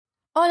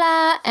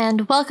Hola,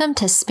 and welcome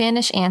to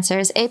Spanish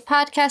Answers, a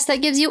podcast that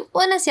gives you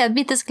unas y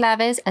habitas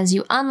claves as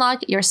you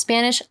unlock your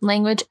Spanish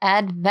language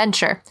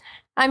adventure.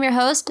 I'm your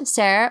host,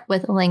 Sarah,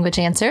 with Language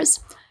Answers.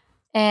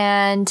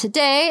 And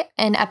today,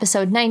 in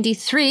episode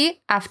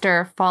 93,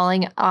 after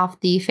falling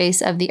off the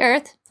face of the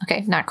earth,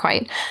 okay, not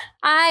quite,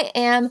 I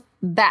am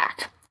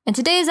back. And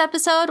today's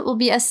episode will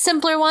be a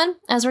simpler one,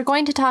 as we're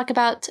going to talk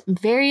about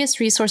various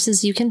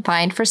resources you can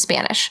find for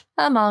Spanish,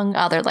 among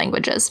other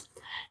languages,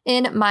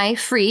 in my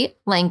free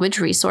language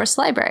resource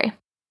library.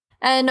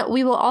 And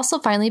we will also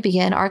finally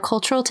begin our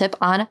cultural tip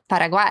on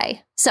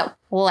Paraguay. So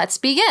let's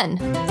begin.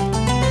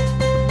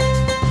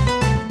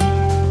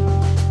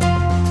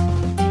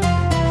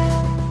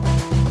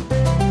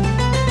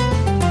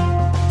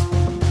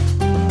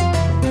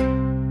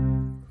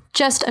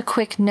 Just a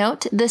quick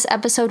note, this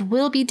episode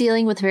will be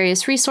dealing with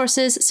various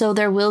resources, so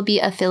there will be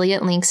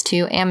affiliate links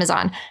to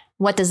Amazon.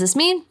 What does this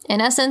mean? In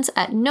essence,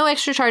 at no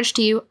extra charge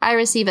to you, I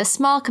receive a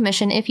small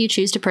commission if you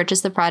choose to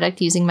purchase the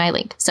product using my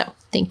link. So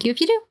thank you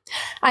if you do.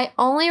 I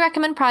only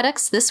recommend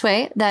products this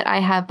way that I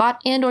have bought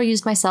and or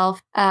used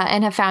myself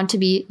and have found to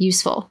be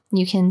useful.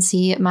 You can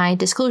see my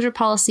disclosure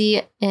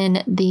policy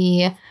in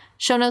the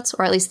show notes,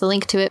 or at least the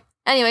link to it.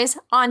 Anyways,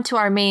 on to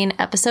our main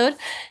episode.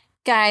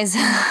 Guys,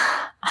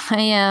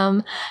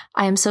 I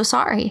am so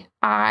sorry.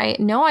 I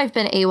know I've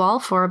been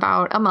AWOL for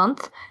about a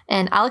month,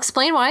 and I'll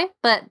explain why,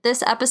 but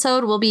this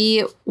episode will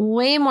be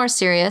way more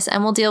serious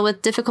and we'll deal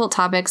with difficult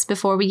topics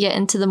before we get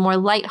into the more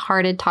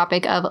lighthearted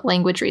topic of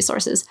language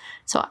resources.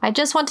 So I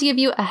just want to give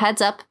you a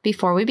heads up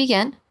before we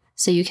begin,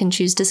 so you can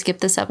choose to skip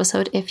this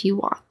episode if you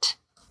want.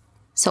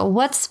 So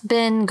what's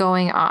been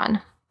going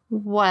on?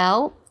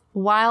 Well,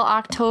 while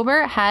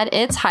October had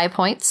its high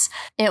points,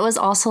 it was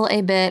also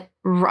a bit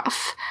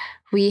rough.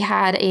 We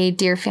had a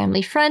dear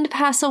family friend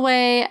pass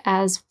away,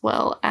 as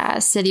well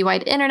as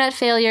citywide internet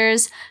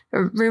failures.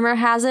 Rumor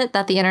has it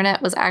that the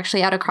internet was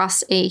actually out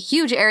across a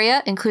huge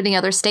area, including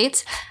other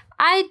states.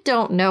 I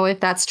don't know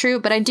if that's true,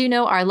 but I do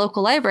know our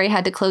local library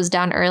had to close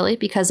down early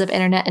because of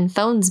internet and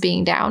phones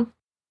being down.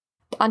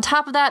 On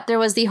top of that, there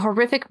was the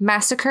horrific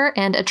massacre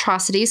and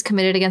atrocities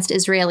committed against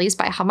Israelis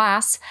by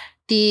Hamas,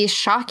 the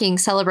shocking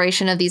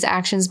celebration of these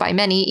actions by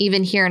many,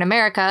 even here in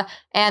America,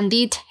 and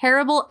the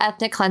terrible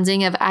ethnic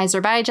cleansing of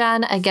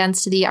Azerbaijan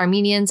against the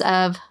Armenians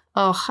of,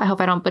 I hope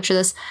I don't butcher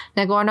this,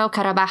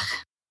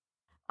 Nagorno-Karabakh.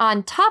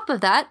 On top of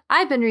that,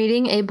 I've been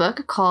reading a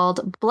book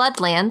called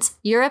Bloodlands,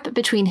 Europe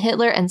Between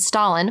Hitler and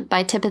Stalin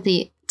by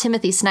Timothy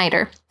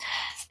Snyder.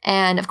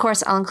 And of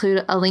course, I'll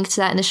include a link to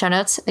that in the show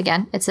notes.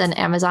 Again, it's an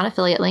Amazon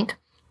affiliate link.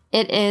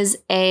 It is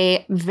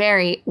a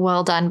very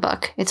well done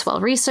book. It's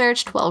well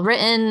researched, well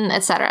written,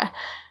 etc.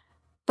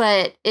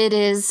 But it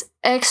is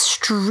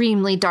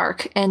extremely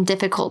dark and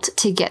difficult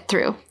to get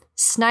through.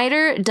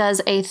 Snyder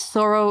does a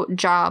thorough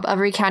job of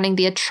recounting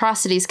the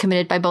atrocities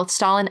committed by both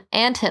Stalin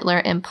and Hitler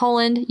in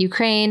Poland,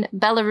 Ukraine,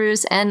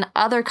 Belarus, and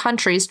other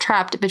countries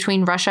trapped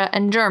between Russia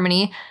and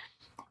Germany,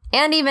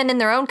 and even in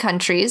their own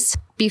countries,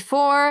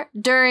 before,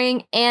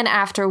 during, and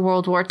after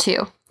World War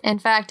II. In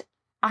fact,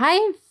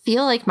 I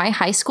feel like my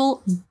high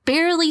school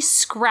barely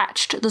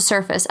scratched the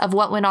surface of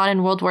what went on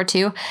in World War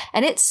II,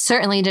 and it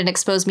certainly didn't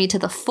expose me to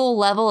the full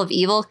level of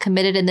evil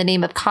committed in the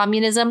name of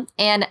communism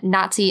and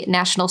Nazi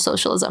National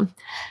Socialism.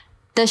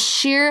 The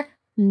sheer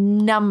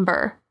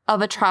number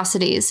of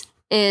atrocities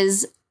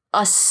is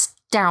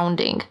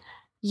astounding.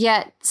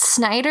 Yet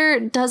Snyder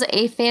does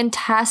a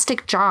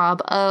fantastic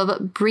job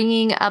of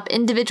bringing up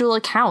individual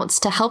accounts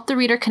to help the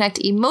reader connect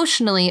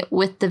emotionally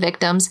with the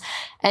victims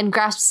and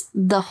grasp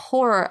the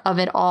horror of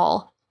it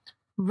all,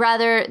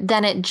 rather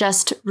than it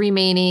just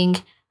remaining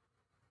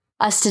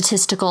a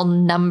statistical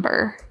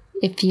number,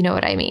 if you know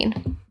what I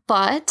mean.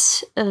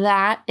 But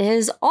that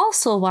is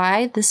also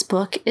why this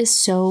book is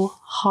so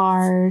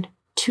hard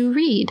to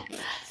read.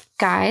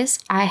 Guys,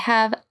 I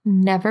have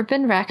never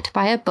been wrecked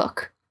by a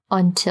book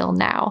until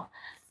now.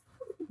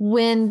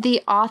 When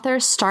the author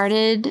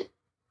started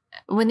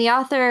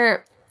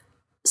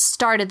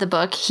the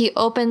book, he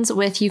opens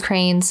with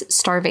Ukraine's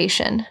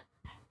starvation.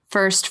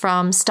 First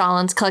from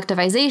Stalin's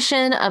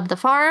collectivization of the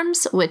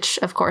farms, which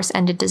of course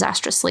ended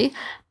disastrously,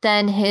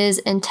 then his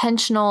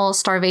intentional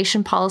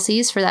starvation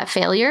policies for that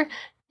failure,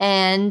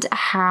 and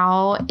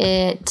how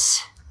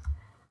it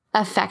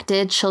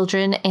affected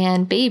children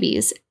and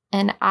babies.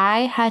 And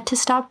I had to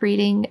stop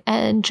reading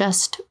and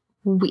just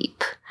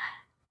weep.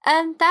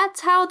 And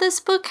that's how this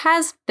book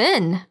has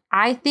been.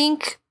 I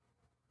think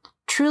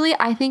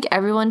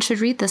everyone should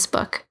read this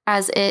book,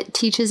 as it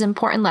teaches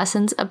important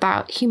lessons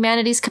about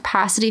humanity's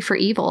capacity for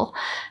evil,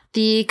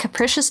 the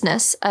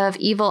capriciousness of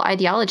evil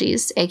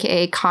ideologies,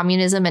 aka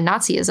communism and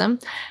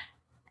Nazism,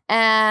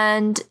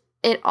 and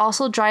it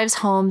also drives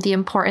home the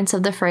importance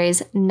of the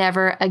phrase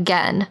 "never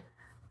again"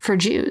 for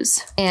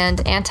Jews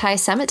and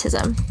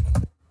anti-Semitism.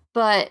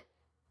 But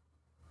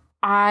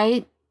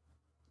I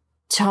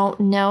don't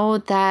know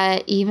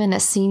that even a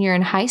senior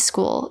in high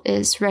school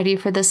is ready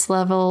for this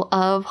level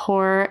of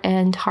horror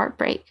and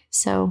heartbreak.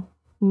 So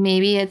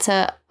maybe it's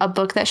a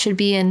book that should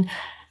be in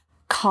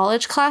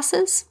college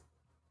classes.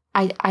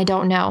 I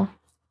don't know.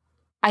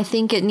 I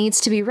think it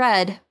needs to be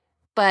read,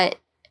 but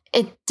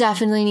it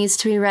definitely needs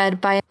to be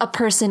read by a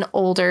person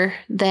older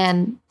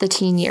than the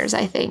teen years,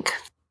 I think.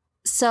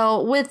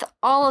 So with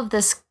all of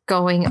this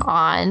going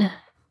on,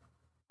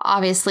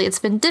 obviously it's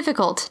been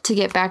difficult to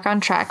get back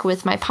on track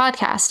with my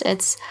podcast.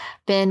 It's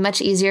been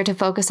much easier to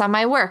focus on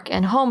my work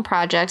and home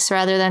projects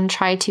rather than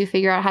try to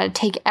figure out how to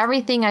take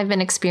everything I've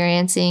been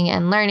experiencing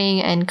and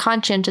learning and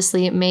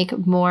conscientiously make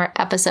more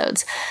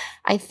episodes.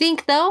 I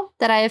think, though,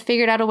 that I have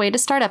figured out a way to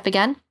start up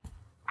again.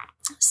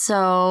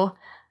 So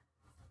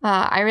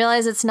I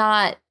realize it's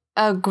not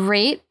a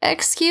great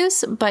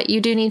excuse, but you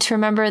do need to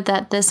remember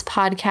that this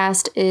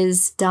podcast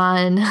is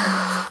done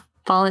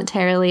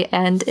voluntarily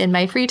and in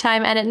my free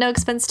time and at no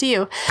expense to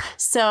you.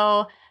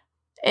 So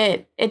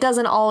it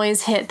doesn't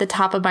always hit the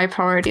top of my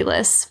priority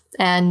list.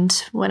 And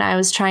when I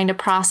was trying to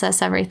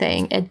process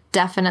everything, it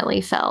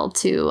definitely fell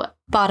to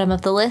bottom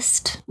of the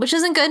list, which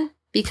isn't good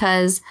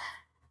because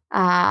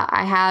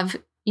I have,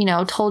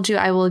 told you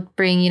I will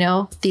bring,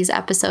 these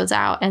episodes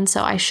out. And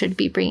so I should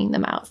be bringing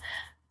them out.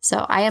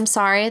 So I am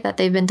sorry that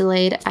they've been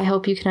delayed. I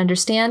hope you can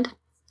understand.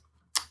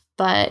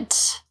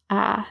 But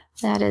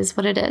that is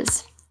what it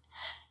is.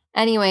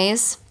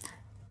 Anyways,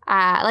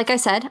 like I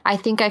said, I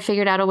think I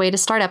figured out a way to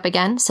start up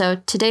again. So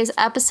today's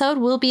episode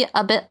will be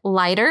a bit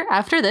lighter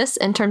after this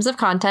in terms of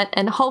content,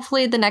 and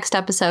hopefully the next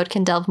episode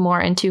can delve more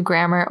into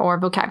grammar or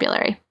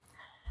vocabulary.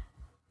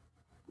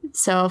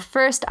 So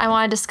first, I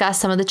want to discuss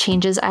some of the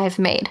changes I have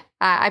made.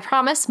 I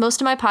promise most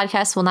of my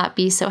podcasts will not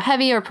be so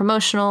heavy or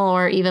promotional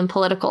or even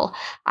political.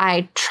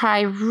 I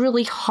try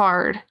really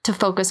hard to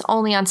focus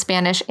only on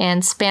Spanish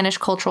and Spanish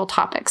cultural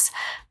topics.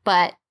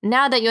 But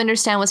now that you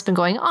understand what's been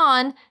going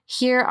on,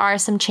 here are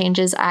some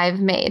changes I've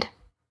made.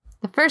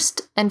 The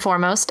first and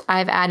foremost,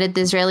 I've added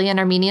the Israeli and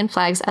Armenian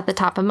flags at the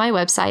top of my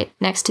website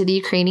next to the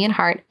Ukrainian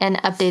heart and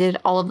updated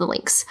all of the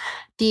links.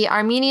 The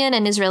Armenian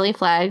and Israeli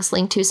flags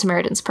link to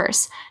Samaritan's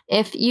Purse.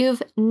 If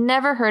you've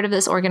never heard of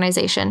this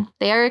organization,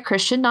 they are a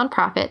Christian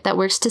nonprofit that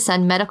works to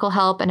send medical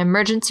help and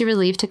emergency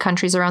relief to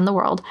countries around the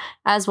world,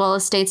 as well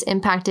as states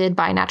impacted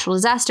by natural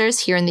disasters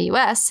here in the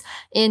U.S.,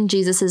 in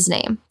Jesus'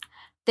 name.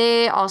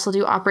 They also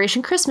do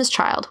Operation Christmas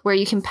Child, where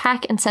you can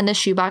pack and send a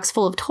shoebox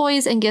full of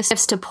toys and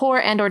gifts to poor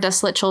and or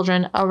desolate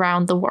children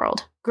around the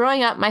world.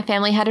 Growing up, my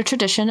family had a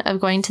tradition of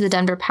going to the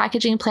Denver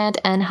packaging plant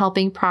and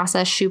helping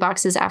process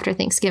shoeboxes after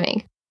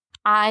Thanksgiving.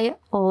 I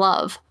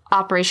love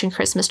Operation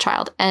Christmas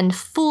Child and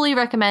fully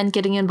recommend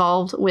getting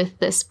involved with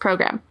this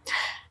program.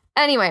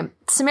 Anyway,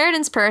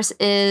 Samaritan's Purse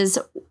is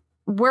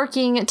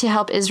working to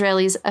help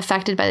Israelis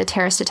affected by the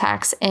terrorist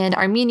attacks and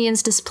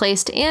Armenians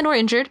displaced and or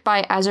injured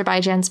by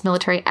Azerbaijan's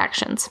military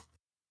actions.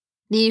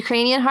 The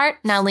Ukrainian Heart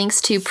now links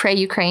to Pray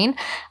Ukraine,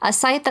 a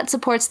site that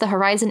supports the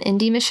Horizon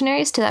Indie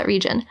missionaries to that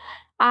region.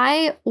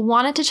 I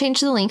wanted to change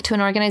the link to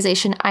an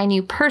organization I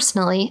knew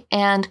personally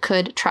and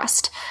could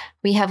trust.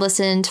 We have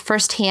listened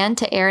firsthand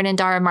to Aaron and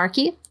Dara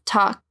Markey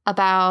talk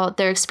about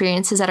their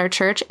experiences at our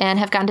church and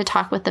have gotten to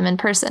talk with them in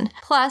person.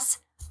 Plus,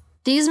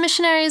 these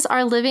missionaries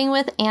are living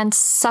with and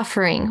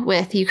suffering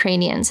with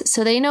Ukrainians,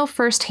 so they know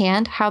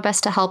firsthand how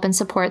best to help and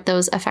support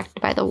those affected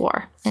by the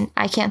war. And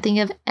I can't think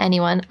of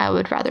anyone I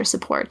would rather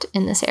support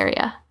in this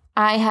area.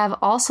 I have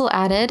also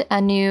added a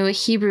new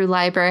Hebrew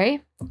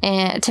library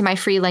to my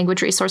free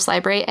language resource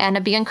library, and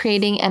I've begun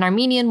creating an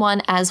Armenian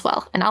one as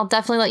well. And I'll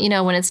definitely let you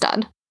know when it's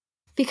done.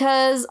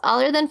 Because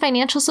other than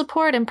financial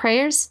support and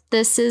prayers,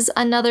 this is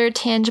another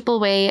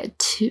tangible way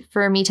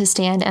for me to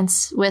stand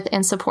with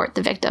and support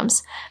the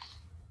victims.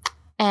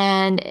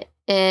 And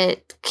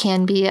it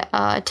can be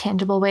a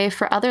tangible way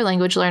for other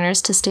language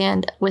learners to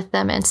stand with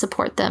them and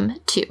support them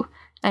too.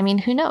 I mean,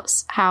 who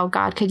knows how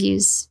God could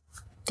use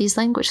these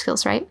language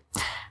skills, right?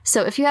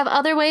 So if you have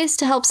other ways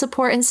to help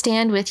support and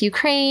stand with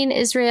Ukraine,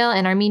 Israel,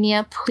 and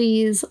Armenia,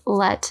 please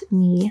let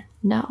me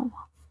know.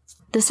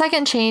 The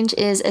second change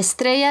is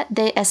Estrella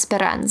de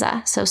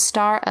Esperanza, so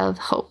Star of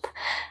Hope.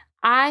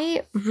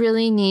 I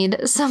really need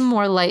some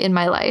more light in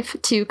my life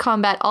to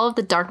combat all of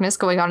the darkness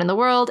going on in the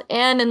world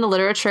and in the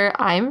literature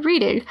I'm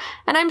reading.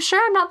 And I'm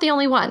sure I'm not the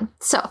only one.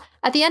 So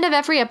at the end of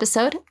every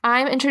episode,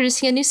 I'm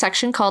introducing a new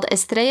section called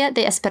Estrella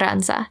de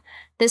Esperanza.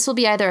 This will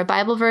be either a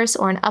Bible verse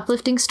or an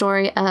uplifting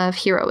story of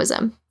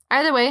heroism.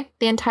 Either way,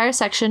 the entire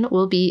section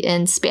will be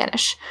in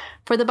Spanish.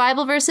 For the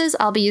Bible verses,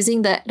 I'll be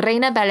using the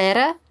Reina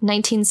Valera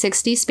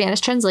 1960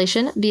 Spanish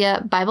translation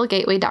via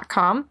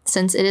BibleGateway.com,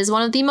 since it is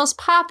one of the most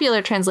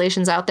popular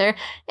translations out there,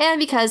 and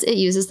because it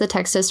uses the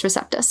Textus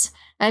Receptus.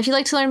 And if you'd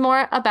like to learn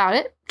more about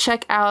it,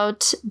 check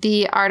out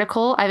the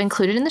article I've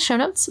included in the show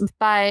notes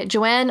by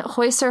Joanne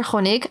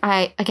Heusser-Honig.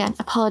 I, again,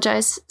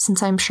 apologize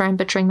since I'm sure I'm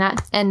butchering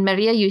that, and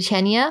Maria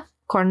Eugenia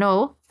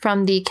Corneau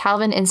from the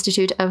Calvin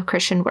Institute of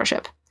Christian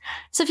Worship.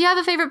 So if you have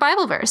a favorite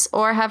Bible verse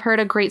or have heard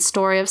a great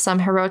story of some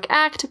heroic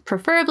act,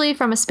 preferably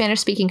from a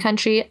Spanish-speaking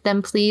country,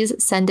 then please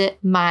send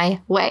it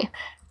my way.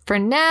 For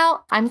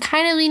now, I'm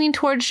kind of leaning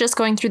towards just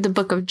going through the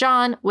book of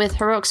John with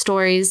heroic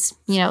stories,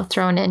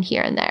 thrown in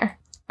here and there.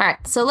 All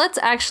right, so let's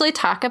actually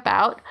talk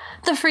about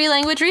the Free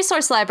Language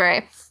Resource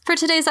Library. For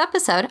today's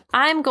episode,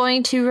 I'm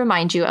going to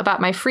remind you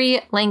about my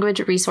Free Language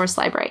Resource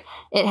Library.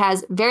 It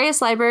has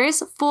various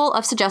libraries full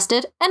of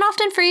suggested, and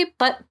often free,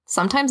 but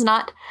sometimes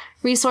not,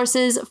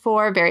 resources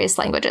for various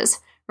languages.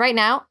 Right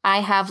now,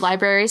 I have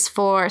libraries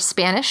for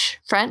Spanish,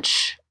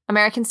 French,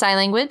 American Sign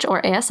Language,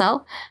 or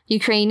ASL,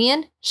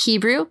 Ukrainian,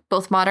 Hebrew,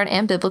 both modern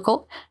and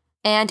biblical,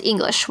 and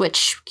English,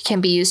 which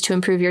can be used to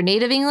improve your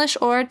native English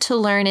or to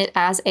learn it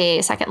as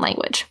a second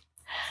language.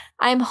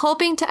 I'm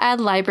hoping to add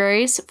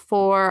libraries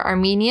for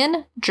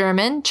Armenian,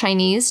 German,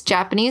 Chinese,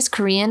 Japanese,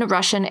 Korean,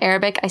 Russian,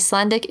 Arabic,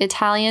 Icelandic,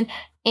 Italian,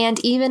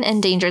 and even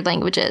endangered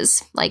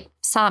languages, like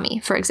Sami,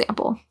 for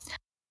example.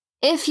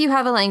 If you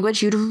have a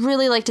language you'd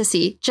really like to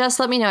see, just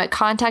let me know at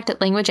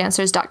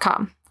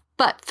contact@languageanswers.com.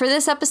 But for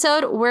this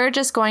episode, we're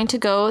just going to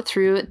go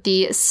through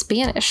the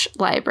Spanish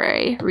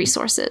library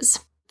resources.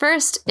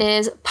 First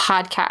is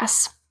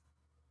podcasts.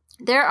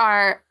 There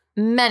are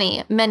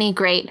many, many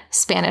great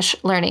Spanish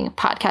learning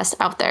podcasts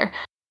out there.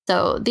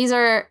 So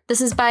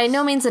this is by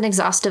no means an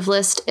exhaustive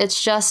list.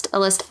 It's just a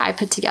list I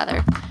put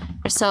together.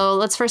 So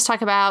let's first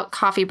talk about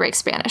Coffee Break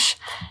Spanish.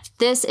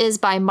 This is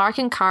by Mark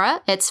and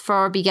Cara. It's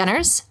for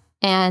beginners,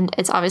 and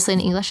it's obviously in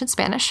English and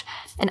Spanish.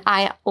 And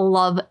I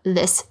love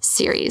this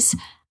series.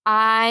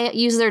 I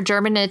use their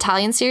German and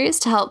Italian series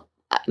to help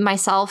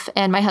myself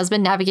and my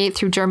husband navigate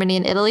through Germany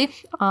and Italy.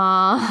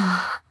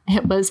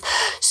 It was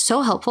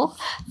so helpful.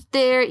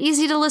 They're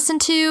easy to listen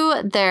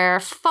to, they're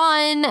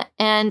fun,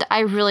 and I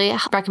really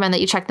recommend that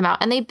you check them out.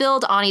 And they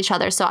build on each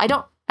other. So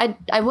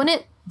I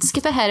wouldn't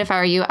skip ahead if I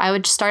were you. I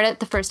would start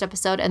at the first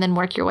episode and then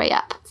work your way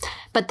up.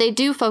 But they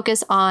do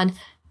focus on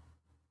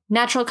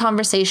natural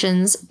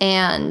conversations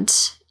and,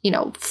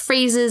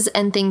 phrases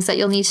and things that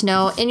you'll need to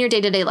know in your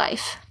day-to-day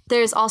life.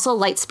 There's also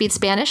Lightspeed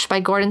Spanish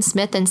by Gordon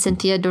Smith and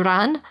Cynthia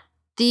Duran.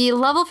 The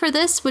level for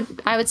this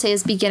I would say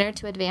is beginner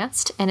to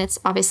advanced, and it's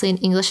obviously in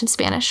English and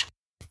Spanish.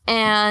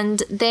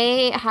 And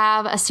they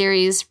have a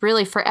series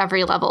really for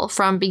every level,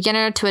 from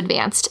beginner to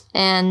advanced.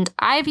 And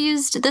I've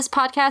used this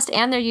podcast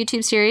and their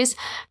YouTube series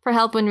for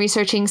help when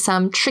researching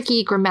some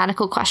tricky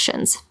grammatical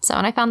questions.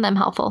 And I found them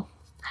helpful.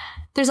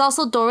 There's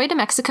also Doorway to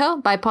Mexico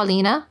by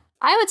Paulina.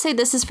 I would say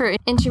this is for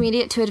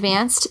intermediate to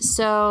advanced,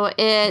 so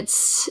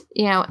it's,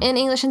 in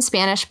English and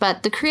Spanish,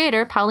 but the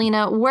creator,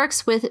 Paulina,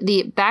 works with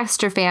the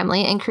Baxter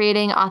family in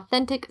creating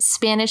authentic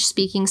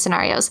Spanish-speaking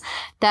scenarios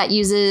that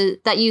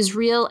use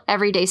real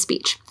everyday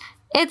speech.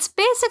 It's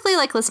basically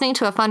like listening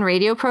to a fun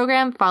radio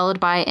program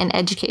followed by an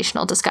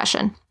educational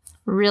discussion.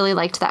 Really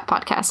liked that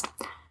podcast.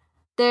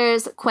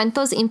 There's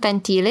Cuentos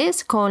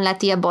Infantiles con la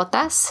Tía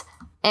Botas,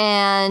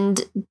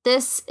 and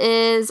this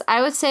is,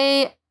 I would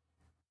say,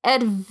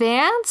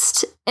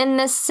 advanced in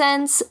the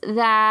sense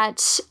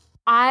that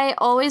I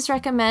always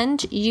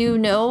recommend you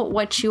know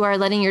what you are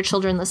letting your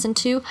children listen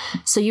to.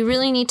 So you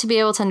really need to be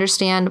able to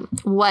understand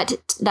what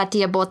La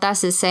Tía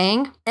Botas is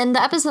saying. And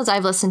the episodes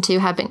I've listened to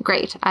have been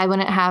great. I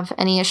wouldn't have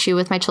any issue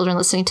with my children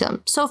listening to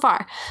them so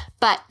far.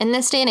 But in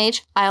this day and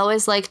age, I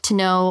always like to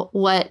know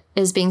what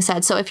is being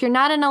said. So if you're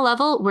not in a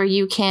level where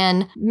you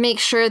can make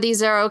sure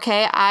these are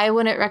okay, I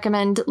wouldn't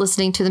recommend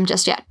listening to them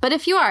just yet. But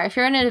if you're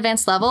in an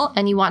advanced level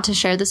and you want to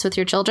share this with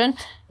your children,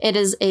 it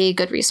is a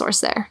good resource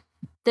there.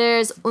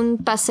 There's Un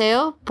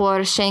Paseo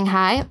por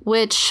Shanghai,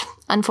 which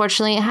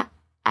unfortunately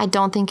I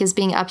don't think is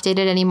being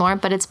updated anymore,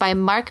 but it's by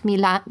Mark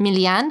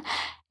Milian.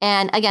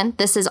 And again,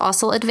 this is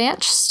also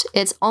advanced.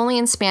 It's only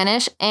in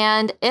Spanish,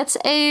 and it's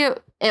still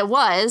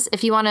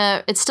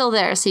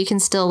there, so you can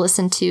still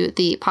listen to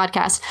the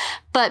podcast.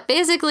 But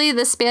basically,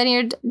 the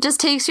Spaniard just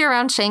takes you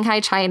around Shanghai,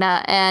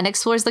 China, and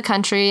explores the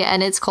country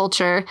and its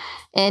culture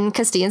in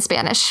Castilian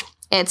Spanish.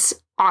 It's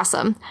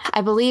awesome.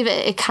 I believe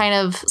it kind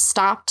of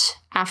stopped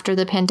after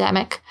the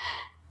pandemic,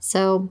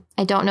 so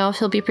I don't know if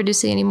he'll be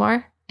producing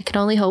anymore. I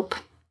can only hope.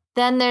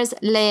 Then there's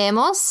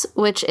Leemos,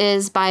 which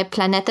is by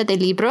Planeta de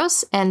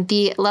Libros, and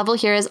the level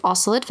here is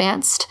also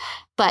advanced.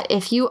 But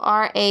if you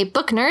are a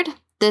book nerd,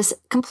 this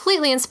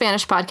completely in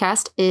Spanish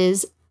podcast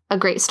is a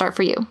great start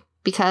for you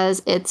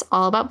because it's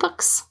all about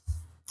books.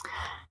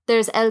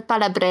 There's El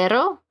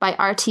Palabrero by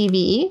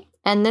RTVE,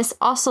 and this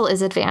also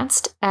is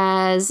advanced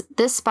as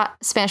this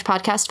Spanish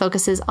podcast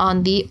focuses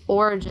on the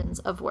origins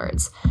of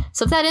words.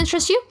 So if that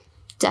interests you,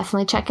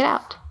 definitely check it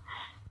out.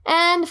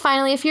 And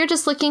finally, if you're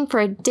just looking for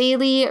a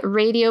daily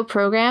radio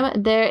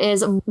program, there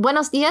is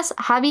Buenos Dias,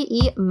 Javi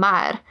y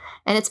Mar,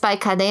 and it's by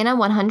Cadena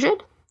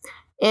 100.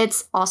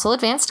 It's also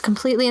advanced,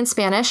 completely in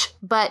Spanish,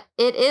 but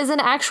it is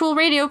an actual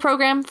radio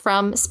program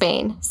from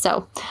Spain.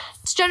 So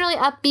it's generally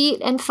upbeat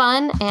and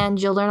fun,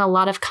 and you'll learn a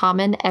lot of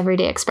common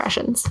everyday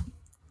expressions.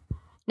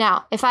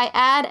 Now, if I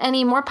add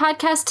any more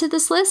podcasts to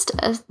this list,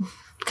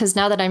 because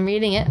now that I'm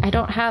reading it, I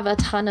don't have a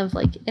ton of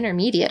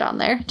intermediate on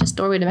there, just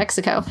Doorway to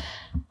Mexico.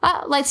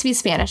 Lightspeed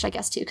Spanish, I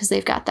guess, too, because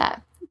they've got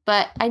that.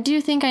 But I do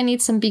think I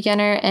need some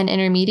beginner and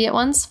intermediate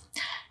ones.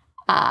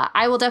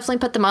 I will definitely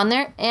put them on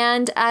there.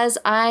 And as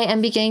I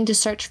am beginning to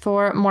search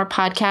for more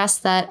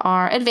podcasts that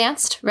are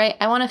advanced, right?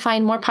 I want to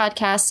find more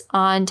podcasts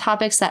on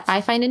topics that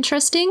I find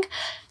interesting.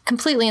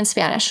 completely in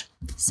Spanish.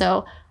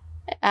 So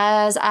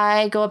as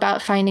I go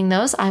about finding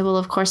those, I will,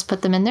 of course,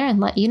 put them in there and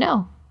let you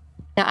know.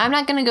 Now, I'm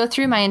not going to go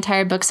through my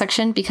entire book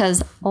section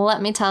because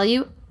let me tell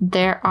you,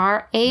 there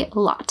are a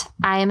lot.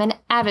 I am an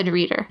avid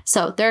reader.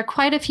 So there are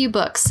quite a few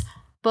books,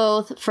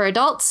 both for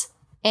adults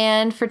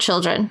and for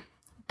children.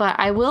 But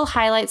I will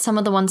highlight some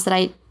of the ones that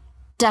I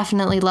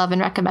definitely love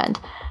and recommend.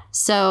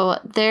 So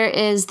there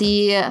is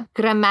the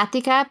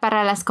Gramática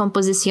para las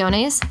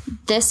Composiciones.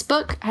 This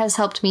book has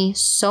helped me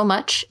so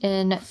much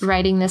in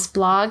writing this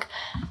blog.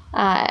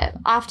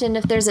 Often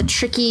if there's a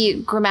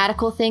tricky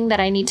grammatical thing that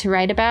I need to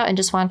write about and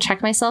just want to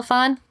check myself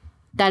on,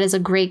 that is a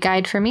great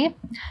guide for me.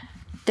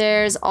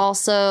 There's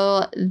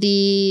also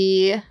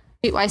the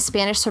Streetwise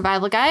Spanish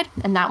Survival Guide,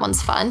 and that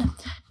one's fun.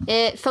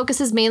 It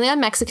focuses mainly on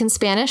Mexican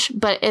Spanish,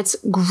 but it's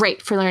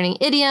great for learning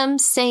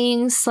idioms,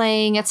 sayings,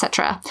 slang,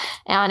 etc.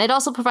 And it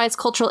also provides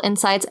cultural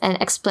insights and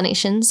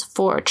explanations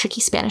for tricky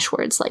Spanish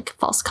words like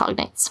false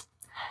cognates.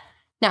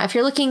 Now, if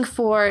you're looking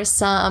for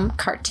some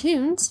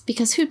cartoons,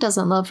 because who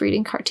doesn't love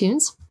reading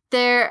cartoons?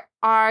 There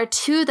are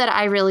two that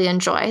I really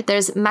enjoy.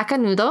 There's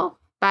Macanudo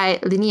by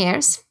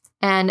Liniers,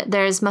 and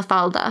there's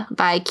Mafalda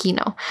by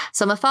Kino.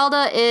 So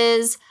Mafalda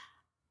is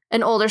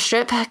an older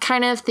strip.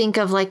 Kind of think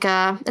of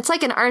it's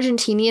like an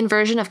Argentinian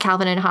version of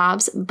Calvin and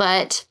Hobbes,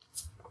 but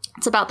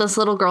it's about this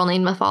little girl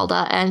named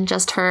Mafalda and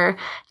just her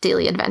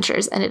daily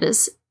adventures, and it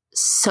is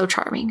so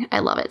charming. I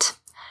love it.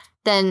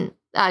 Then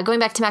going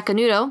back to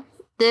Macanudo,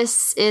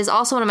 this is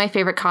also one of my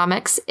favorite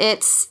comics.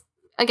 It's,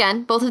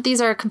 again, both of these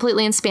are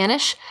completely in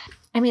Spanish.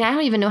 I mean, I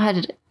don't even know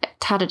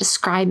how to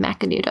describe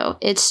Macanudo.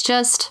 It's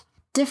just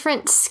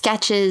different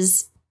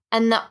sketches,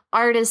 and the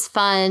art is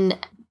fun.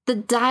 The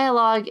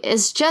dialogue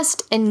is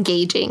just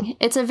engaging.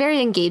 It's a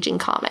very engaging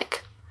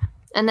comic.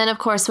 And then, of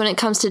course, when it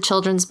comes to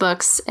children's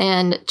books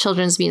and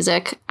children's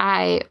music,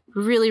 I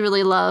really,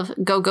 really love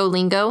Go Go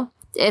Lingo.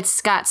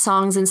 It's got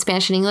songs in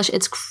Spanish and English.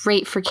 It's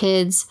great for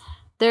kids.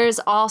 There's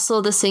also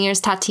the singers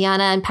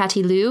Tatiana and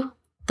Patti Lou.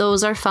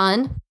 Those are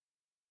fun.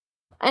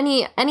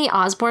 Any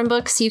Osborne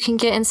books you can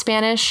get in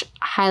Spanish,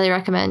 highly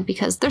recommend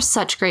because they're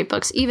such great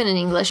books, even in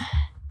English.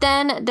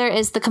 Then there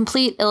is the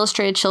Complete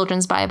Illustrated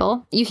Children's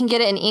Bible. You can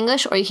get it in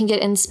English or you can get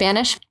it in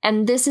Spanish.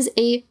 And this is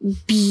a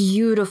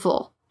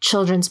beautiful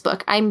children's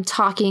book. I'm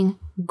talking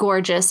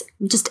gorgeous.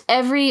 Just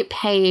every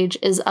page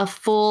is a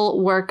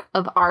full work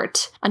of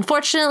art.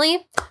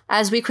 Unfortunately,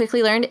 as we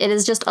quickly learned, it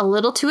is just a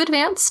little too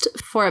advanced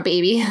for a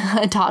baby,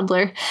 a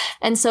toddler.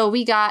 And so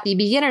we got the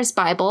Beginner's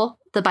Bible,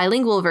 the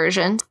bilingual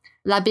version,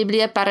 La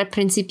Biblia para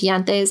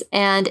Principiantes,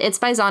 and it's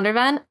by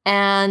Zondervan,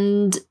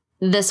 and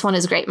this one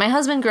is great. My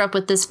husband grew up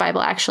with this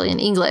Bible actually in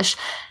English,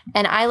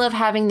 and I love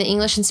having the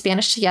English and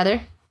Spanish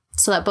together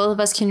so that both of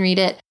us can read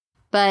it.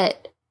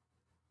 But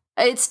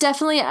it's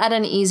definitely at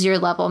an easier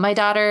level. My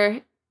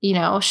daughter,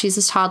 she's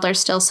a toddler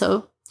still,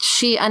 so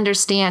she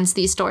understands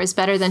these stories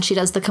better than she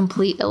does the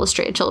Complete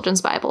Illustrated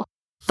Children's Bible.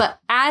 But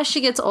as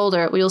she gets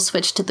older, we will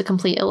switch to the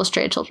Complete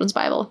Illustrated Children's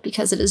Bible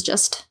because it is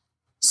just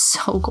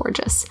so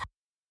gorgeous.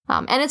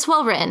 And it's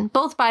well written.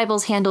 Both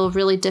Bibles handle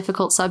really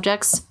difficult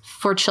subjects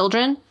for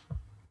children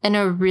in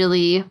a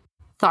really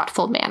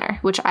thoughtful manner,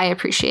 which I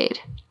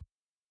appreciate.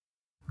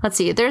 Let's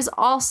see. There's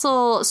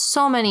also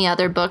so many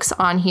other books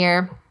on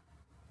here.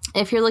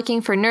 If you're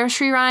looking for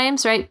nursery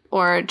rhymes, right,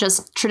 or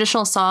just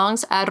traditional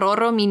songs,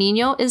 Arroro Mi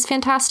Niño is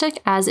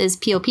fantastic, as is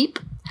Pio Peep.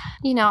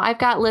 I've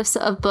got lists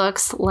of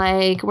books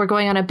like We're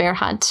Going on a Bear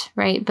Hunt,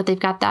 right? But they've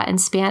got that in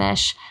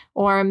Spanish,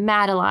 or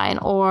Madeline,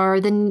 or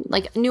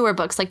the newer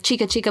books like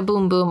Chica Chica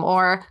Boom Boom,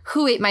 or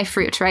Who Ate My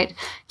Fruit, right?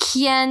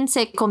 ¿Quién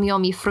se comió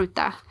mi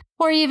fruta?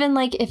 Or even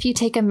if you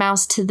take a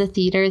mouse to the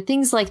theater,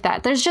 things like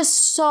that. There's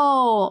just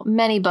so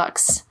many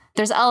books.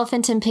 There's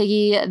Elephant and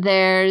Piggy.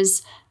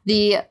 There's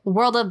The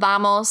World of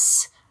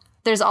Vamos.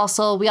 There's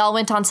also We All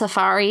Went on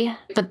Safari,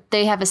 but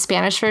they have a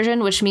Spanish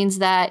version, which means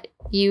that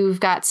you've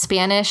got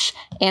Spanish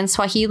and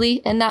Swahili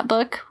in that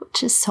book,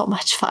 which is so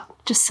much fun.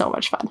 Just so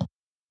much fun.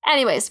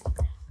 Anyways,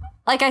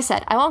 like I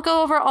said, I won't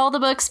go over all the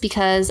books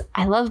because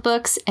I love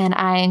books and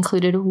I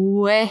included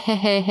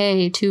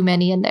way too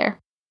many in there.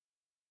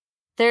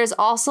 There's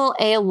also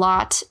a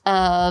lot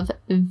of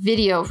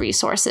video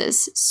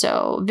resources.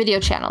 So video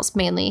channels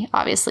mainly,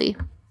 obviously.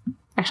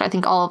 Actually, I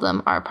think all of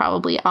them are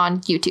probably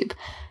on YouTube.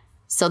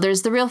 So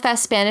there's the Real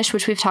Fast Spanish,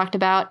 which we've talked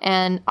about.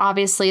 And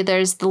obviously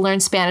there's the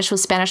Learn Spanish with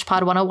Spanish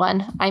Pod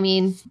 101. I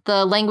mean,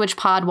 the Language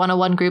Pod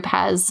 101 group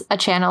has a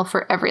channel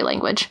for every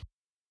language.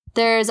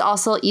 There's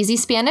also Easy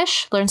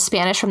Spanish, Learn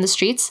Spanish from the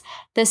Streets.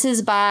 This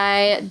is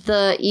by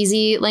the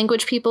Easy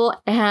Language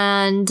people,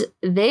 and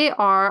they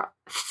are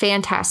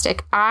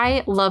fantastic.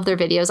 I love their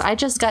videos. I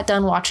just got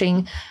done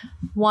watching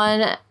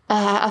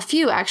a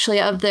few actually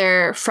of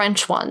their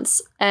French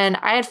ones, and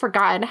I had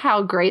forgotten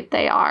how great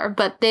they are.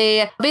 But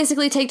they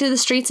basically take to the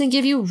streets and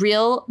give you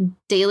real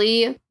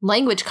daily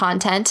language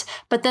content,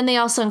 but then they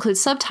also include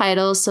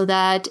subtitles so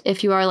that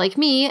if you are like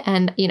me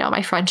and,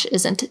 my French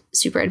isn't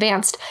super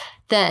advanced,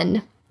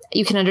 then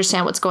you can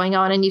understand what's going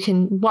on and you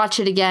can watch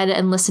it again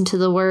and listen to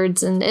the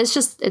words. And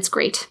it's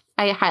great.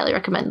 I highly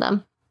recommend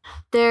them.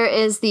 There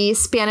is the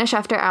Spanish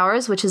After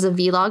Hours, which is a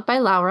vlog by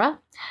Laura.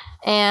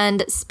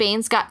 And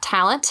Spain's Got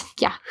Talent.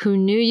 Yeah, who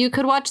knew you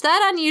could watch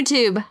that on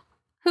YouTube?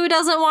 Who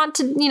doesn't want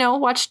to,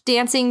 watch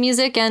dancing,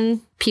 music,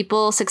 and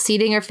people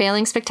succeeding or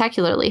failing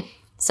spectacularly?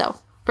 So,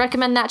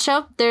 recommend that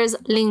show. There's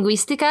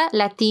Lingüística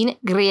Latín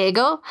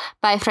Griego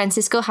by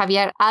Francisco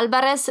Javier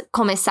Álvarez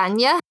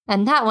Comesaña.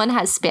 And that one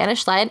has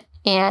Spanish, Latin,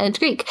 and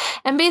Greek.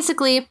 And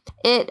basically,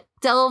 it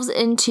delves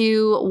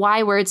into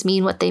why words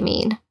mean what they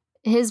mean.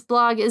 His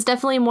blog is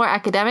definitely more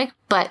academic,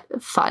 but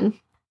fun.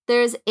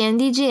 There's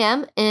Andy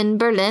GM in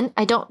Berlin.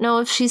 I don't know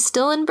if she's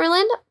still in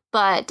Berlin,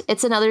 but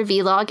it's another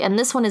vlog, and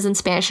this one is in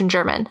Spanish and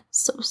German.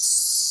 So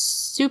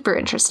super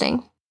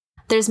interesting.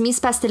 There's Mis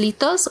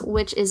Pastelitos,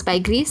 which is by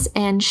Gris,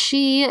 and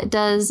she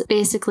does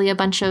basically a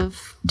bunch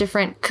of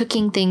different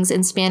cooking things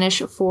in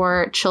Spanish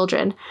for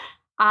children.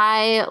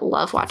 I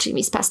love watching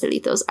Mis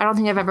Pastelitos. I don't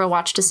think I've ever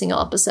watched a single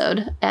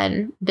episode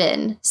and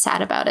been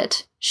sad about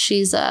it.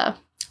 She's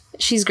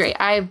great.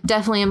 I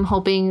definitely am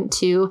hoping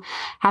to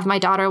have my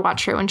daughter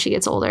watch her when she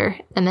gets older,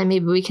 and then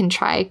maybe we can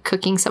try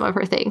cooking some of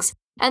her things.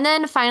 And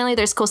then finally,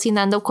 there's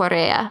Cocinando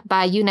Korea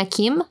by Yuna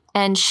Kim,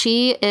 and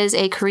she is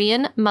a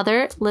Korean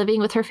mother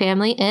living with her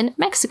family in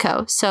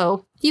Mexico.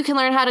 So you can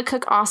learn how to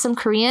cook awesome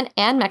Korean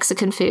and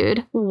Mexican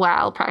food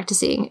while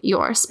practicing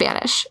your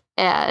Spanish.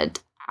 And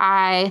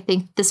I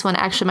think this one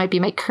actually might be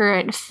my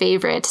current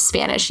favorite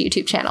Spanish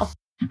YouTube channel.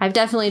 I've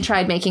definitely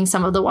tried making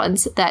some of the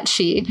ones that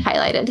she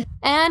highlighted.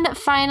 And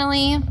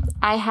finally,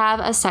 I have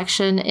a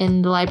section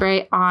in the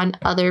library on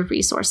other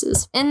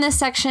resources. In this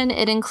section,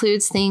 it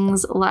includes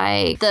things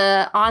like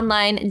the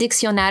online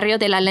Diccionario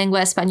de la Lengua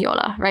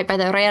Española, right, by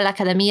the Real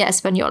Academia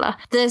Española.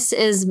 This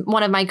is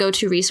one of my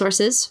go-to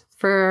resources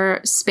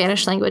for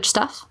Spanish language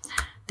stuff.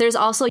 There's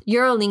also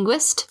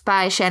Eurolinguist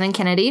by Shannon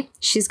Kennedy.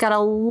 She's got a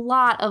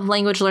lot of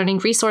language learning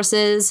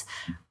resources,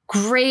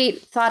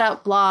 great thought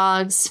out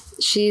blogs.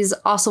 She's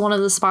also one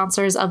of the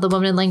sponsors of the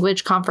Women in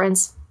Language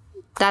Conference.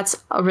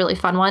 That's a really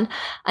fun one.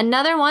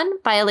 Another one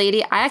by a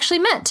lady I actually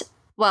met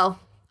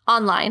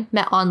online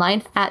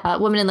at a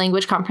Women in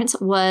Language Conference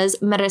was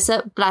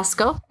Marisa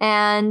Blasco.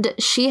 And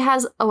she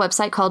has a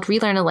website called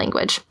Relearn a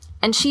Language.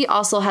 And she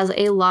also has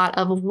a lot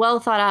of well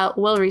thought out,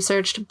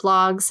 well-researched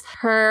blogs.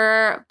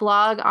 Her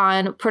blog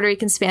on Puerto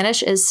Rican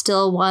Spanish is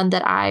still one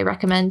that I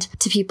recommend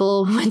to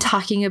people when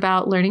talking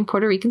about learning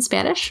Puerto Rican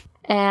Spanish.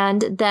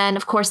 And then,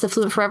 of course, the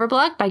Fluent Forever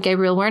blog by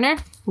Gabriel Werner,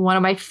 one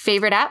of my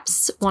favorite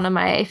apps, one of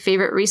my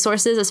favorite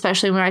resources,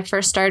 especially when I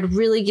first started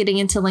really getting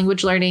into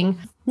language learning,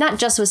 not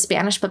just with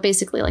Spanish, but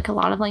basically like a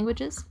lot of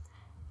languages.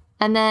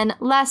 And then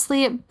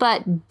lastly,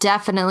 but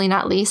definitely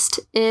not least,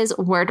 is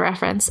Word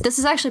Reference. This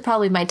is actually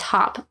probably my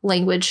top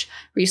language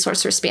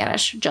resource for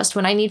Spanish. Just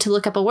when I need to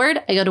look up a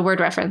word, I go to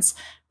Word Reference.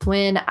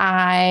 When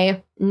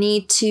I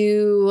need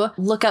to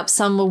look up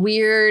some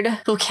weird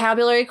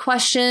vocabulary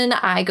question,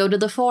 I go to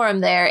the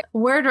forum there.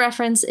 Word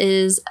Reference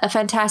is a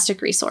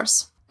fantastic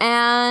resource.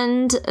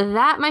 And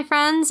that, my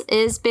friends,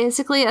 is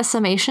basically a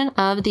summation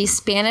of the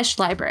Spanish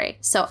library.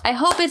 So I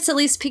hope it's at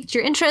least piqued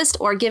your interest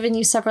or given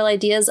you several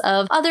ideas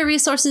of other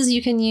resources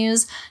you can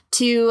use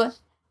to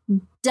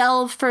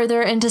delve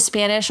further into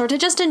Spanish or to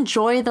just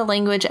enjoy the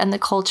language and the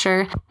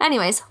culture.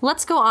 Anyways,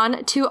 let's go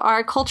on to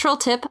our cultural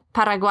tip,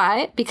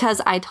 Paraguay, because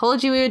I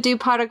told you we would do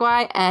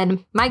Paraguay,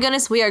 and my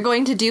goodness, we are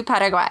going to do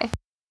Paraguay.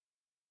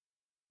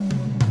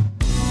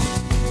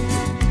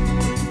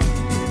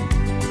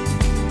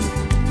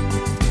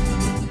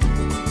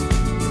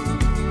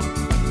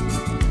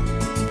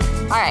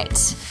 All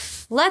right,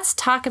 let's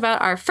talk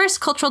about our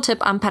first cultural tip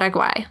on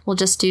Paraguay. We'll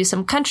just do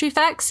some country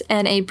facts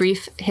and a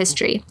brief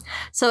history.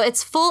 So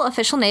its full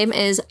official name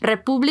is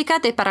República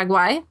de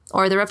Paraguay,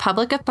 or the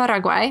Republic of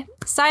Paraguay.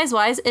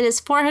 Size-wise, it is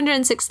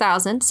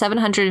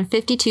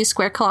 406,752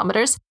 square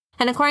kilometers.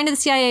 And according to the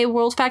CIA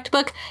World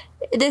Factbook,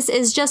 this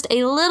is just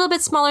a little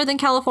bit smaller than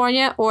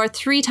California, or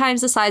 3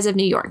 times the size of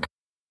New York.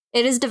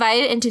 It is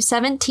divided into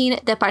 17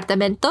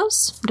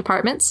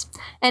 departments,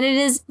 and it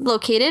is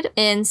located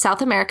in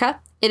South America.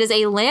 It is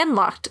a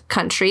landlocked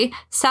country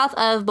south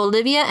of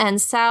Bolivia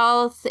and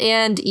south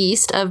and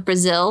east of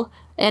Brazil,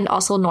 and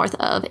also north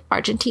of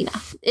Argentina.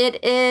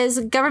 It is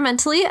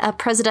governmentally a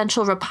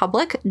presidential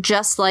republic,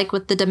 just like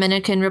with the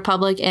Dominican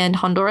Republic and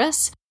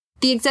Honduras.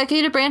 The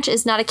executive branch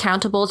is not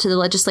accountable to the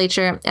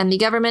legislature, and the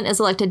government is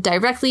elected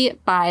directly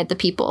by the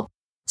people.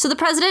 So the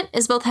president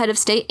is both head of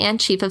state and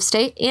chief of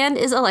state, and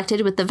is elected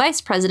with the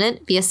vice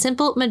president via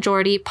simple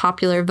majority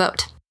popular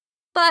vote,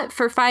 but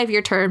for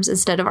 5-year terms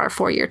instead of our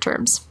 4-year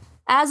terms.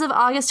 As of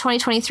August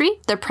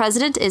 2023, the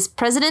president is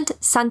President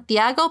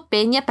Santiago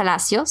Peña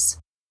Palacios.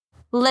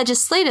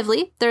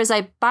 Legislatively, there is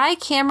a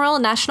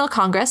bicameral national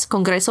congress,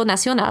 Congreso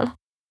Nacional,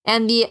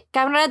 and the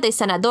Cámara de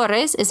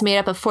Senadores is made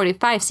up of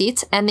 45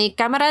 seats, and the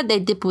Cámara de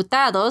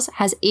Diputados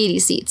has 80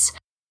 seats.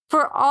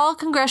 For all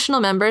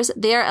congressional members,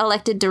 they are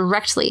elected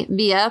directly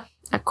via,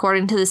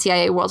 according to the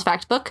CIA World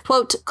Factbook,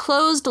 quote,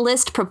 closed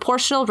list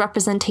proportional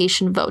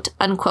representation vote,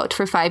 unquote,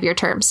 for 5-year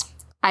terms.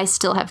 I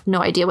still have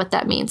no idea what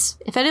that means.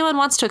 If anyone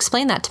wants to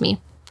explain that to me,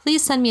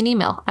 please send me an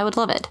email. I would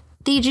love it.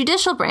 The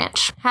judicial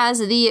branch has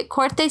the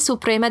Corte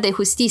Suprema de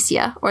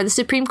Justicia, or the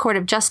Supreme Court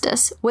of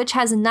Justice, which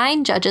has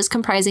 9 judges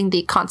comprising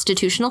the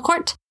Constitutional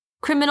Court,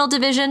 Criminal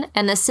Division,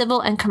 and the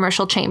Civil and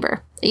Commercial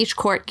Chamber. Each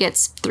court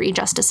gets 3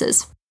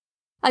 justices.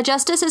 A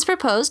justice is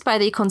proposed by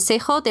the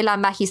Consejo de la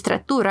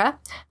Magistratura,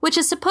 which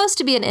is supposed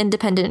to be an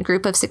independent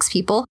group of 6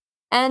 people,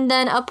 and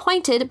then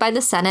appointed by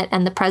the Senate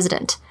and the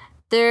President.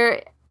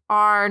 There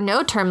are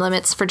no term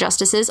limits for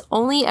justices,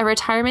 only a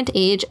retirement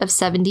age of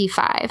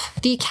 75.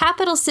 The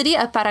capital city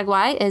of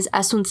Paraguay is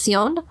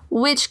Asunción,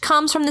 which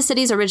comes from the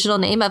city's original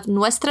name of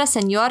Nuestra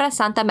Señora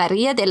Santa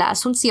María de la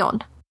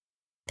Asunción.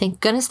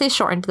 Thank goodness they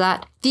shortened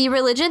that. The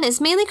religion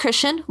is mainly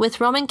Christian, with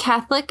Roman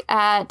Catholic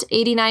at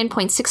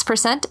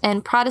 89.6%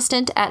 and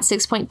Protestant at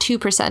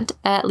 6.2%,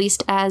 at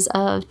least as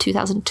of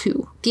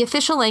 2002. The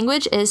official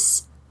language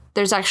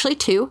there's actually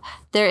 2.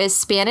 There is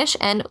Spanish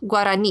and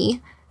Guarani.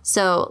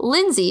 So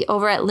Lindsay,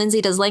 over at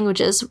Lindsay Does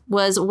Languages,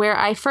 was where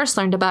I first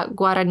learned about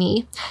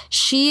Guarani.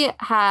 She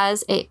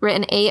has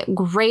written a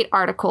great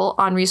article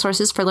on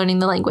resources for learning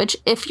the language,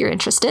 if you're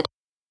interested.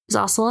 She's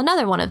also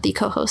another one of the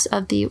co-hosts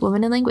of the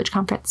Women in Language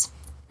Conference.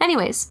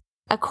 Anyways,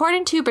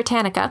 according to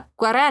Britannica,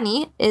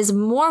 Guarani is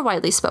more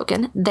widely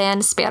spoken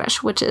than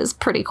Spanish, which is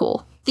pretty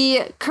cool.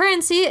 The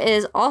currency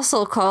is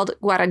also called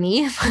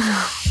Guarani.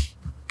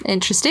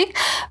 Interesting,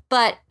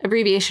 but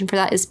abbreviation for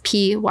that is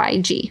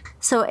PYG.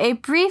 So a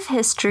brief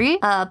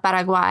history of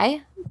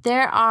Paraguay.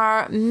 There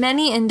are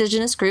many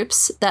indigenous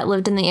groups that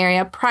lived in the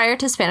area prior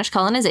to Spanish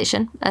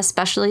colonization,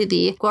 especially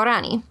the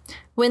Guarani.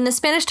 When the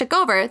Spanish took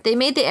over, they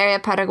made the area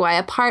of Paraguay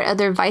a part of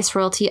their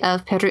viceroyalty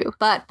of Peru.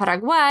 But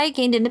Paraguay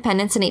gained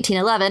independence in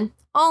 1811,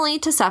 only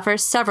to suffer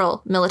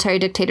several military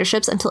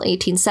dictatorships until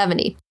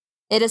 1870.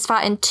 It has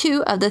fought in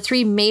 2 of the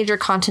 3 major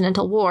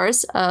continental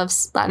wars of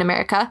Latin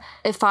America.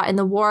 It fought in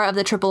the War of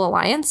the Triple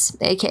Alliance,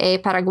 aka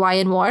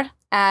Paraguayan War,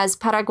 as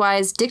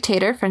Paraguay's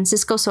dictator,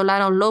 Francisco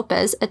Solano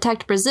Lopez,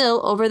 attacked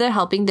Brazil over their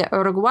helping the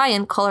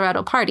Uruguayan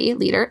Colorado Party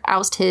leader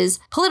oust his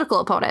political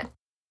opponent.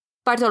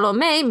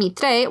 Bartolomé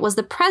Mitre was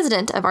the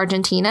president of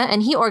Argentina,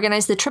 and he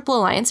organized the Triple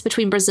Alliance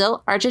between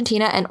Brazil,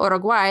 Argentina, and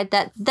Uruguay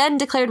that then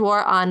declared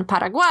war on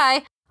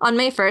Paraguay on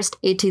May 1st,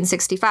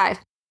 1865.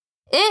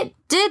 It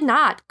did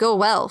not go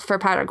well for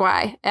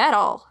Paraguay at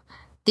all.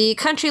 The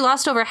country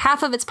lost over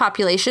half of its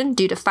population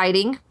due to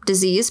fighting,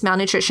 disease,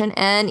 malnutrition,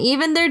 and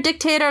even their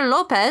dictator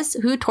Lopez,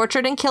 who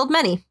tortured and killed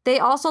many. They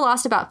also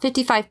lost about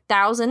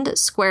 55,000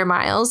 square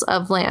miles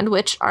of land,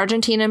 which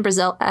Argentina and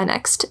Brazil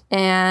annexed.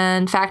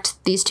 And in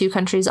fact, these 2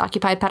 countries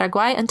occupied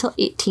Paraguay until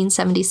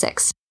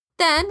 1876.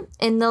 Then,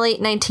 in the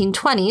late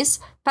 1920s,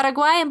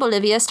 Paraguay and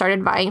Bolivia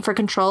started vying for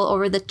control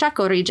over the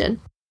Chaco region.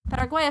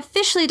 Paraguay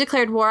officially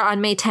declared war on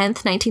May 10,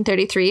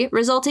 1933,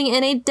 resulting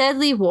in a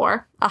deadly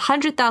war.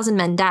 100,000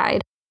 men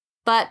died,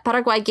 but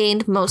Paraguay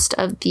gained most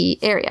of the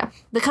area.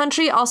 The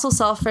country also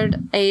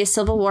suffered a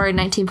civil war in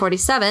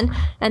 1947,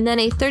 and then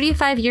a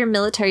 35-year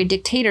military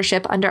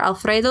dictatorship under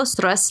Alfredo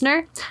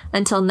Stroessner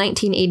until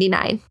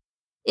 1989.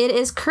 It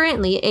is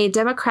currently a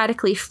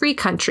democratically free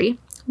country,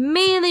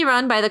 mainly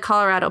run by the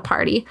Colorado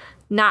Party,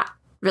 not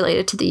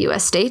related to the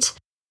U.S. state.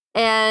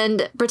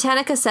 And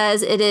Britannica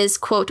says it is,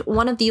 quote,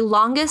 one of the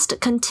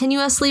longest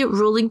continuously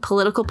ruling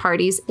political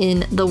parties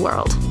in the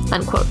world,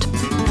 unquote.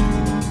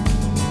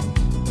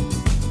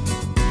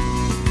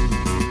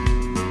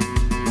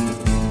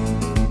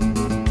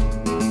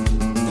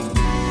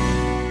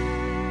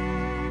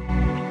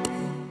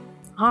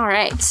 All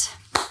right.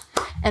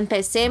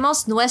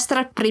 Empecemos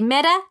nuestra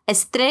primera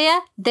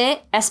estrella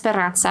de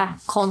esperanza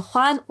con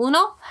Juan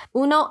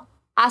 1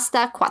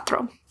 hasta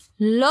 4.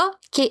 Lo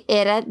que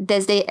era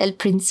desde el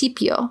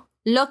principio,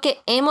 lo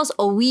que hemos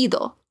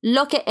oído,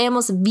 lo que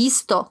hemos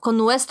visto con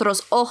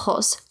nuestros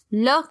ojos,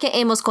 lo que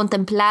hemos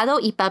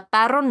contemplado y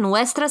palparon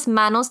nuestras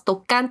manos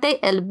tocante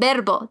el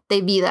verbo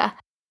de vida,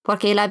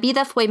 porque la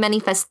vida fue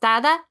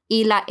manifestada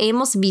y la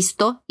hemos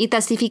visto y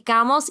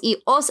testificamos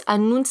y os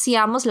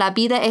anunciamos la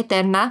vida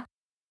eterna,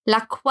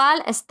 la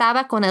cual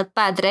estaba con el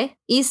Padre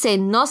y se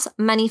nos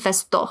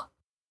manifestó.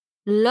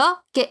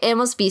 Lo que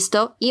hemos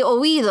visto y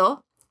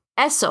oído,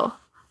 eso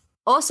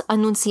os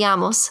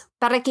anunciamos,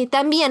 para que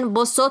también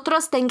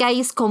vosotros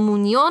tengáis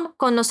comunión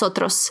con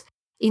nosotros.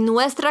 Y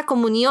nuestra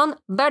comunión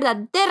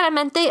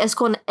verdaderamente es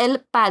con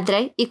el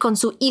Padre y con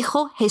su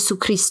Hijo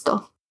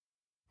Jesucristo.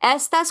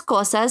 Estas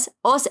cosas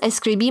os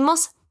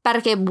escribimos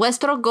para que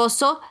vuestro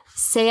gozo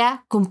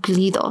sea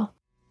cumplido.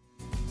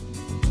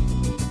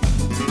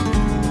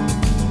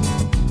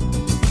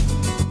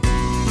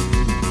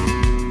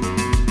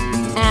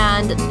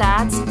 And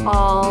that's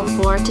all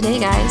for today,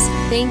 guys.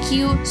 Thank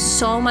you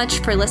so much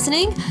for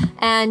listening.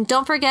 And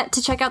don't forget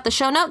to check out the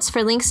show notes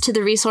for links to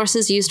the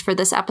resources used for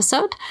this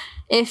episode.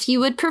 If you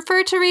would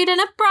prefer to read an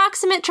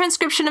approximate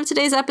transcription of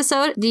today's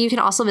episode, you can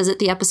also visit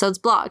the episode's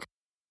blog.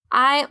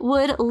 I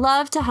would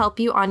love to help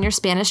you on your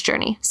Spanish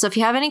journey. So if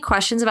you have any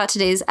questions about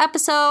today's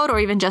episode or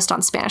even just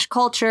on Spanish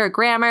culture or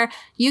grammar,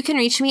 you can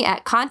reach me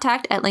at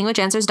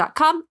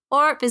contact@languageanswers.com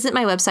or visit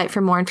my website for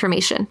more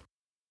information.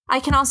 I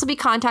can also be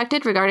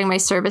contacted regarding my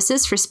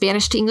services for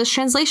Spanish to English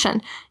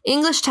translation,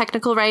 English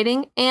technical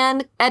writing,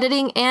 and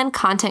editing and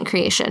content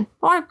creation,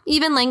 or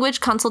even language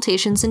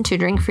consultations and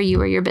tutoring for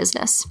you or your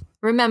business.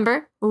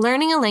 Remember,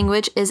 learning a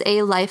language is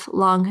a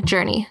lifelong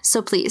journey,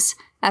 so please,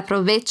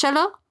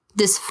 aprovechalo,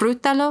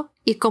 disfrútalo,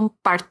 y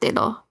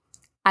compártelo.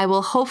 I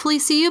will hopefully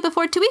see you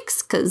before 2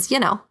 weeks, because,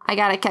 I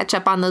gotta catch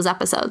up on those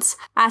episodes.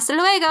 Hasta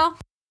luego!